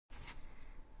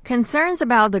Concerns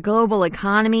about the global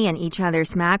economy and each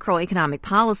other's macroeconomic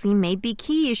policy may be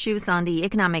key issues on the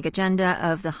economic agenda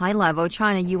of the high-level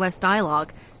China-U.S.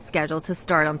 dialogue scheduled to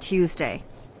start on Tuesday.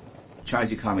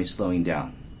 China's economy is slowing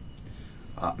down.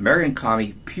 American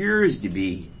economy appears to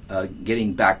be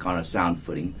getting back on a sound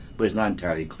footing, but it's not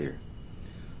entirely clear.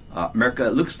 America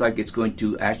looks like it's going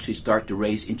to actually start to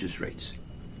raise interest rates.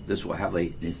 This will have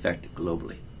an effect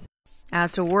globally.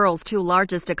 As the world's two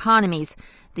largest economies,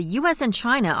 the U.S. and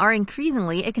China are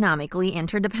increasingly economically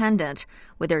interdependent,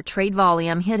 with their trade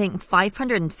volume hitting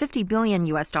 $550 billion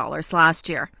last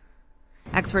year.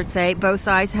 Experts say both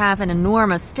sides have an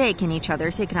enormous stake in each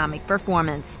other's economic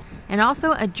performance, and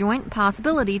also a joint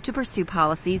possibility to pursue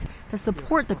policies that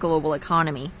support the global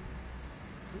economy.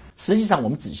 实际上，我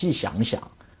们仔细想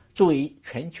想。 The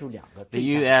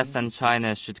U.S. and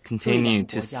China should continue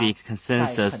to seek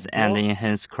consensus and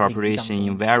enhance cooperation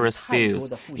in various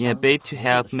fields in a bid to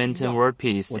help maintain world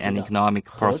peace and economic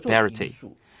prosperity.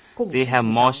 They have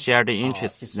more shared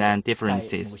interests than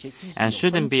differences and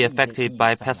shouldn't be affected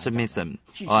by pessimism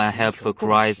or unhelpful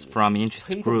cries from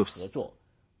interest groups.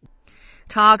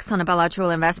 Talks on a bilateral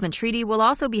investment treaty will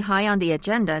also be high on the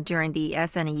agenda during the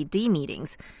S&ED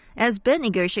meetings, as bid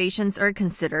negotiations are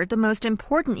considered the most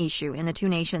important issue in the two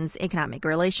nations' economic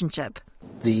relationship.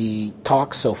 The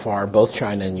talks so far, both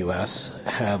China and U.S.,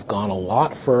 have gone a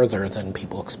lot further than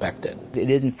people expected. It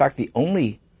is, in fact, the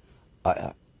only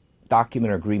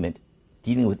document or agreement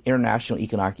dealing with international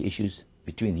economic issues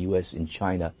between the U.S. and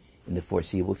China in the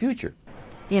foreseeable future.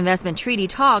 The investment treaty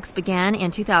talks began in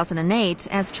 2008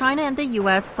 as China and the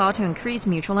U.S. sought to increase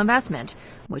mutual investment,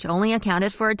 which only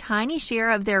accounted for a tiny share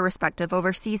of their respective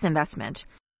overseas investment.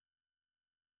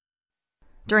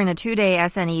 During the two-day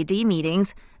S&ED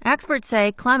meetings, experts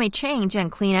say climate change and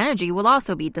clean energy will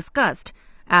also be discussed,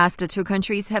 as the two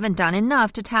countries haven't done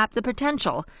enough to tap the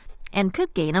potential and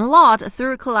could gain a lot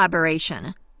through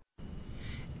collaboration.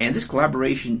 And this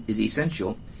collaboration is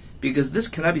essential because this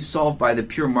cannot be solved by the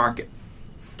pure market.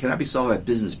 Cannot be solved by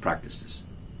business practices.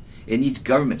 It needs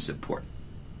government support.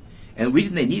 And the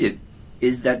reason they need it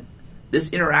is that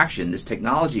this interaction, this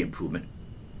technology improvement,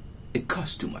 it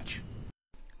costs too much.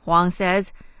 Huang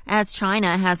says, as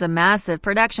China has a massive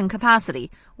production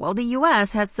capacity, while the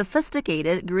U.S. has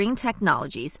sophisticated green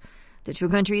technologies, the two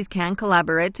countries can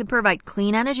collaborate to provide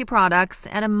clean energy products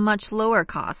at a much lower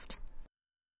cost.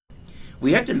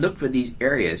 We have to look for these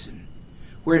areas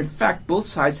where, in fact, both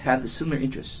sides have the similar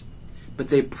interests, but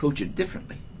they approach it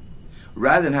differently.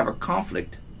 Rather than have a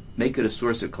conflict, make it a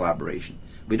source of collaboration.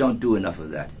 We don't do enough of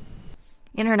that.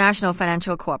 International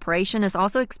financial cooperation is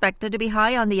also expected to be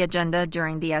high on the agenda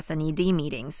during the S&ED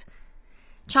meetings.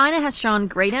 China has shown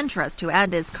great interest to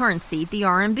add its currency, the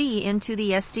RMB, into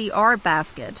the SDR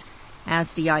basket,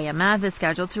 as the IMF is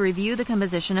scheduled to review the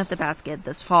composition of the basket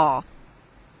this fall.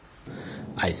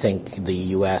 I think the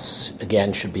U.S.,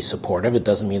 again, should be supportive. It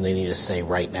doesn't mean they need to say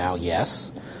right now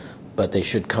yes, but they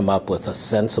should come up with a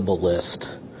sensible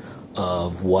list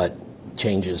of what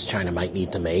changes China might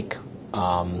need to make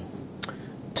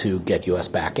to get U.S.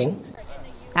 backing.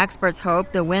 Experts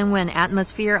hope the win-win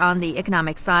atmosphere on the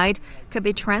economic side could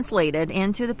be translated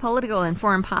into the political and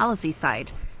foreign policy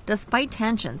side, despite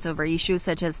tensions over issues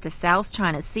such as the South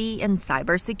China Sea and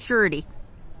cybersecurity.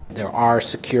 There are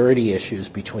security issues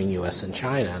between U.S. and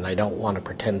China, and I don't want to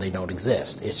pretend they don't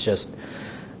exist. It's just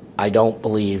I don't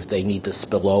believe they need to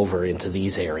spill over into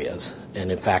these areas.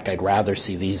 And in fact, I'd rather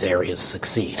see these areas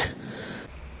succeed.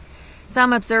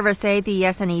 Some observers say the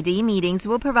S&ED meetings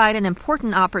will provide an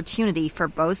important opportunity for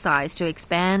both sides to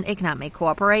expand economic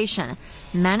cooperation,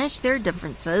 manage their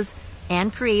differences,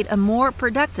 and create a more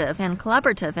productive and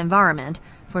collaborative environment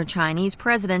for Chinese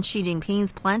President Xi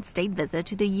Jinping's planned state visit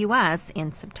to the U.S.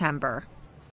 in September.